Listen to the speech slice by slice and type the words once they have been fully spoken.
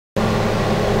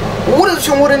What is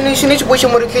your nation? It's your boy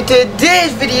Shamoda Kid.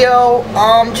 Today's video,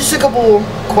 just a couple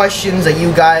questions that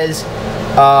you guys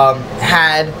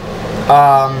had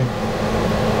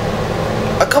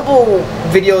a couple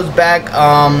videos back.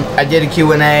 I did a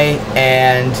Q&A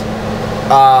and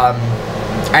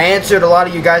I answered a lot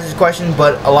of you guys' questions,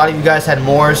 but a lot of you guys had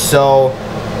more, so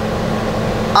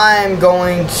I'm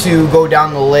going to go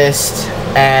down the list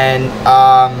and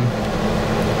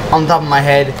on the top of my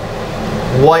head,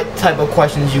 what type of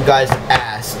questions you guys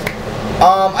asked.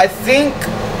 I think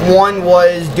one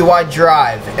was, do I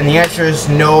drive? And the answer is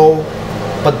no.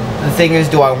 But the thing is,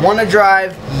 do I want to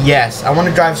drive? Yes, I want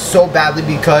to drive so badly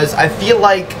because I feel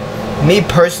like, me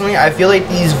personally, I feel like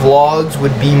these vlogs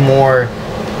would be more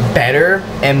better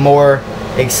and more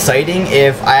exciting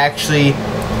if I actually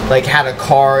like had a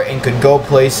car and could go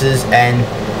places, and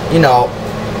you know,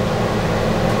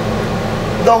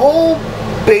 the whole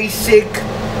basic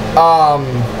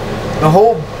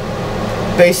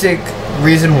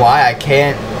reason why I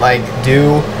can't like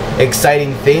do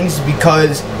exciting things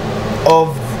because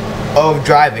of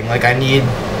driving. Like, I need,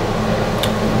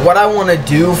 what I want to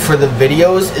do for the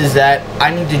videos is that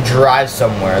I need to drive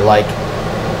somewhere, like,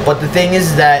 but the thing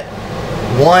is that,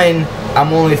 one,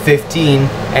 I'm only 15,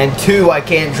 and two, I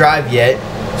can't drive yet,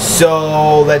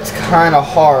 so that's kind of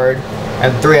hard,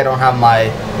 and three, I don't have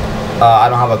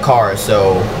a car,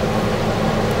 so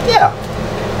yeah.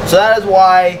 So that is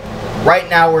why right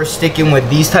now we're sticking with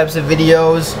these types of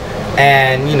videos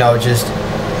and, you know, just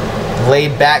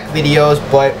laid back videos.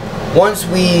 But once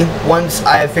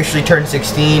I officially turn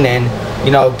 16 and,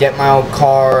 you know, get my own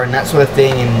car and that sort of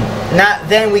thing, and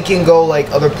then we can go like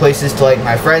other places, to like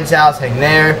my friend's house, hang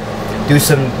there, do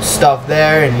some stuff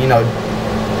there, and, you know,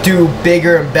 do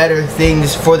bigger and better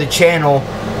things for the channel.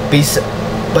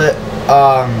 But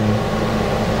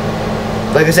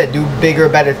like I said, do bigger,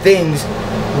 better things,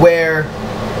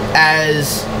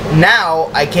 whereas now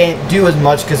I can't do as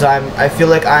much because I feel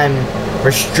like I'm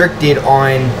restricted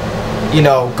on, you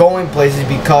know, going places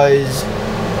because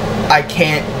I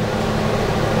can't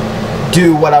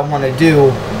do what I want to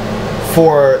do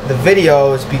for the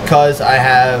videos because I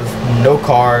have no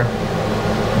car,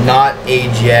 not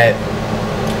age yet,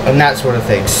 and that sort of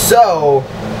thing. So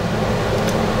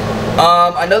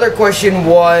another question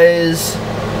was,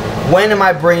 when am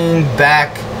I bringing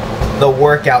back the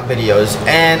workout videos?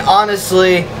 And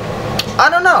honestly, I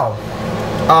don't know.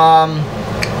 I'm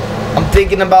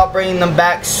thinking about bringing them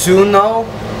back soon though,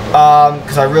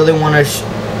 because I really want to.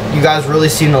 You guys really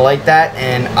seem to like that,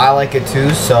 and I like it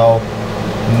too. So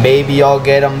maybe I'll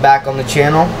get them back on the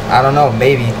channel. I don't know,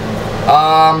 maybe.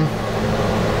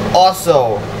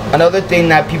 Also, another thing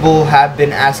that people have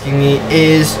been asking me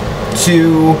is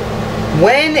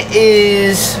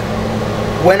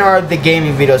when are the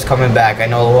gaming videos coming back? I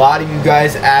know a lot of you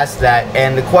guys asked that,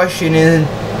 and the question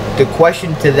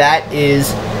to that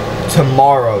is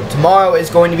tomorrow. Tomorrow is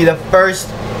going to be the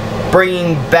first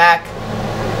bringing back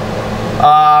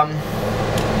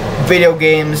video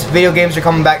games. Video games are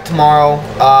coming back tomorrow.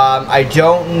 I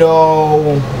don't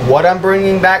know what I'm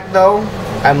bringing back though.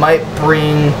 I might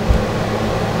bring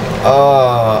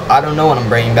I don't know what I'm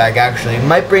bringing back actually.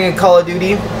 Might bring a Call of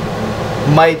Duty.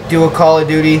 Might do a Call of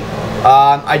Duty.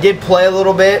 I did play a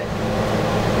little bit,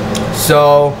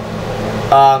 so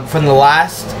from the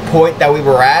last point that we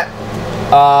were at,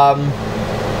 I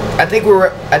think we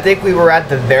were at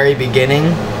the very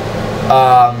beginning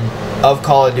of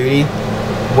Call of Duty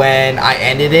when I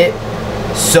ended it.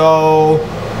 So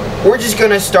we're just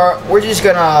gonna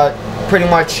pretty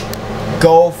much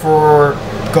go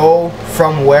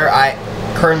from where I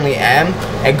currently am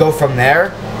and go from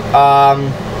there.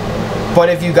 But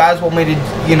if you guys want me to,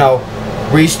 you know,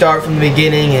 restart from the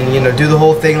beginning and, you know, do the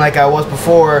whole thing like I was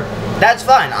before, that's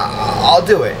fine. I'll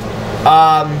do it.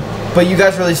 But you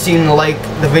guys really seem to like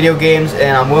the video games,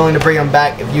 and I'm willing to bring them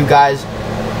back if you guys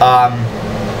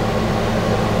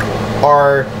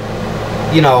are,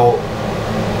 you know,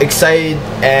 excited.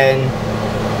 And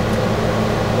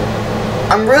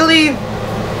I'm really,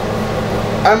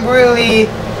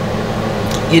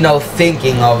 you know,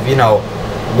 thinking of, you know,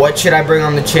 what should I bring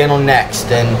on the channel next,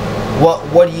 and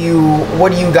what do you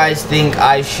guys think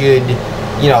I should,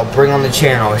 you know, bring on the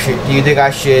channel? Do you think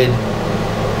I should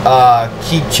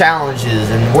keep challenges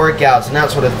and workouts and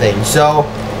that sort of thing? So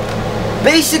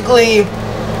basically,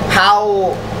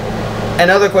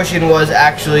 another question was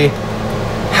actually,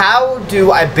 how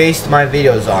do I base my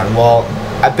videos on? Well,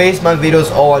 I base my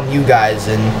videos all on you guys,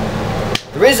 and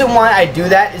the reason why I do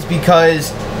that is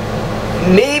because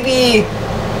maybe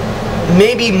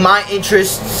my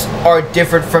interests are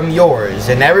different from yours,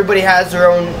 and everybody has their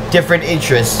own different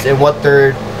interests and what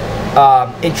their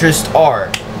interests are.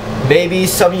 Maybe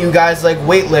some of you guys like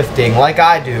weightlifting like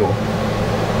I do.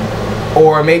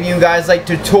 Or maybe you guys like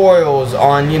tutorials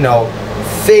on, you know,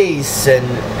 face and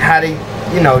how to,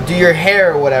 you know, do your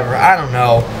hair or whatever. I don't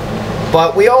know.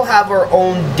 But we all have our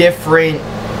own different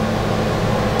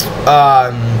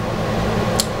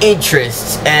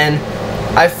interests, and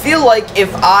I feel like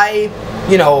if I,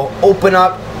 you know, open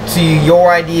up to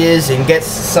your ideas and get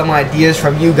some ideas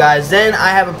from you guys, then I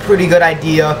have a pretty good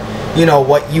idea, you know,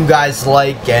 what you guys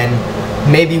like, and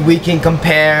maybe we can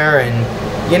compare.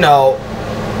 And, you know,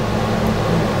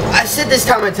 I said this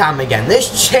time and time again,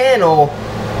 this channel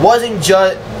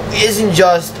isn't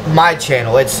just my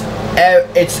channel. It's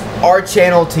our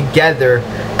channel together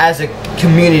as a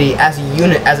community, as a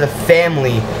unit, as a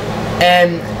family.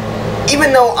 And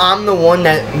even though I'm the one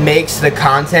that makes the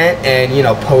content and, you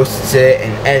know, posts it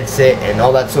and edits it and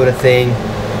all that sort of thing,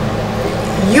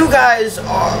 you guys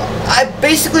I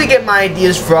basically get my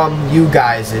ideas from you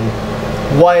guys and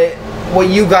what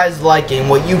you guys like and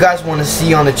what you guys want to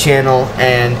see on the channel.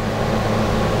 And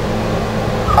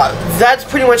that's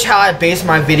pretty much how I base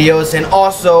my videos. And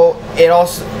also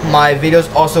my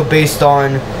videos also based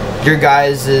on your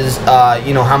guys's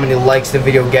you know, how many likes the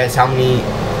video gets, how many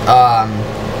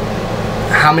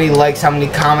likes, how many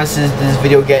comments does this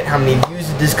video get, how many views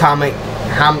did this comment,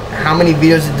 how many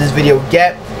videos did this video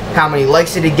get, how many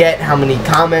likes did it get, how many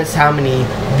comments, how many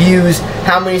views,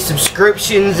 how many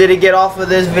subscriptions did it get off of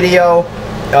this video,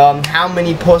 how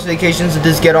many post notifications did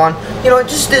this get on, you know,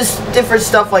 just this different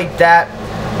stuff like that.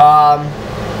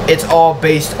 It's all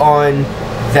based on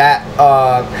that,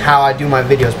 how I do my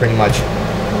videos pretty much.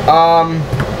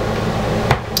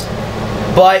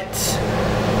 But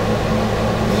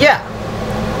yeah,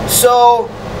 so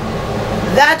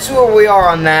that's where we are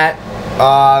on that.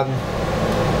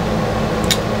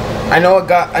 I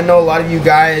know a lot of you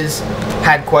guys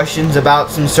had questions about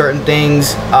some certain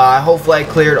things. Hopefully I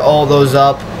cleared all those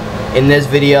up in this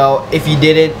video. If you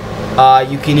didn't,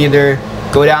 you can either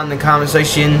go down in the comment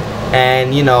section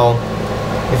and, you know,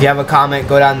 if you have a comment,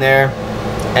 go down there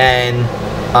and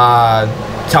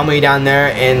tell me down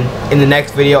there, and in the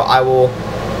next video I will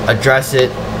address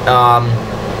it.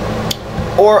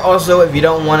 Or also, if you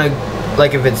don't want to,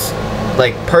 like, if it's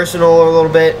like personal or a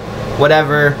little bit,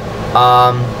 whatever,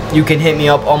 you can hit me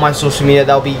up on my social media.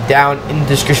 That'll be down in the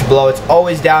description below. It's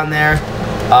always down there.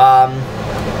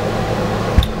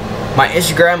 My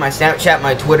Instagram, my Snapchat,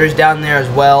 my Twitter's down there as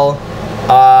well.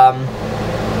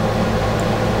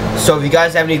 So if you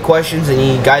guys have any questions and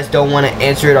you guys don't want to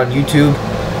answer it on YouTube,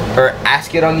 or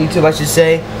ask it on YouTube I should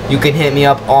say, you can hit me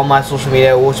up on my social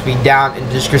media, which will be down in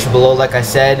the description below like I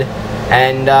said.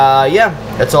 And yeah,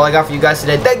 that's all I got for you guys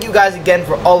today. Thank you guys again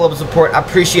for all of the support. I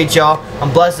appreciate y'all.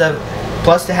 I'm blessed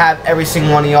to have every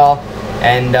single one of y'all.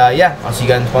 And yeah, I'll see you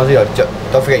guys in the next video.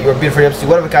 Don't forget, you're beautiful, episode,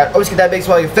 whatever kind. Always get that big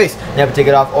smile on your face. Never take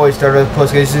it off. Always start with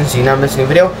post notifications so you're not missing a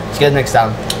video. See you guys next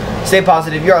time. Stay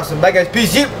positive. You're awesome. Bye guys.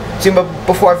 Peace. See you.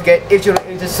 Before I forget, if you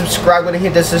want to subscribe, go ahead and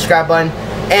hit the subscribe button.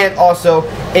 And also,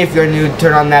 if you're new,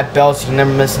 turn on that bell so you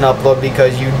never miss an upload,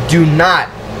 because you do not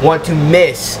want to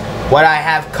miss what I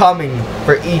have coming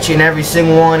for each and every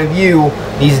single one of you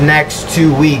these next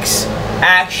 2 weeks.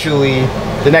 Actually,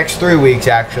 the next 3 weeks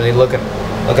actually. Looking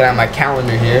at my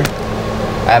calendar here.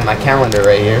 I have my calendar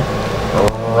right here.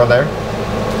 Right there.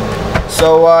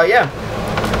 So yeah.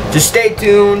 Just stay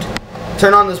tuned.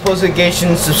 Turn on those post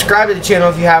notifications. Subscribe to the channel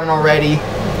if you haven't already.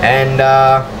 And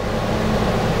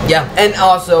yeah. And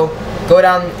also go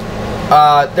down,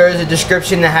 there is a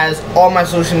description that has all my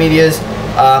social medias.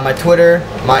 My Twitter,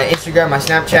 my Instagram, my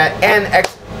Snapchat, and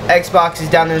Xbox is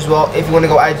down there as well. If you want to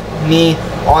go add me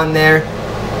on there,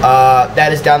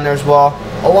 that is down there as well.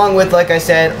 Along with, like I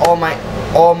said, all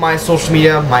my social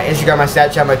media, my Instagram, my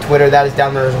Snapchat, my Twitter, that is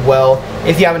down there as well.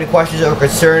 If you have any questions or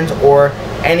concerns or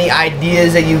any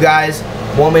ideas that you guys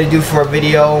want me to do for a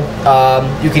video,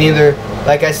 you can either,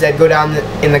 like I said, go down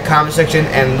in the comment section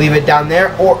and leave it down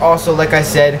there, or also, like I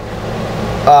said,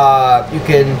 you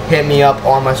can hit me up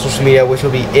on my social media, which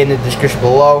will be in the description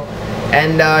below.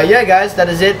 And yeah guys, that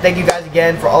is it. Thank you guys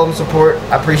again for all the support.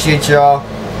 I appreciate y'all.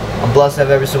 I'm blessed to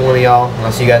have every single one of y'all, and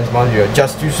I'll see you guys tomorrow.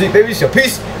 Just to sleep, baby. So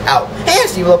peace out, and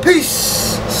see you. Peace.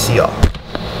 See y'all.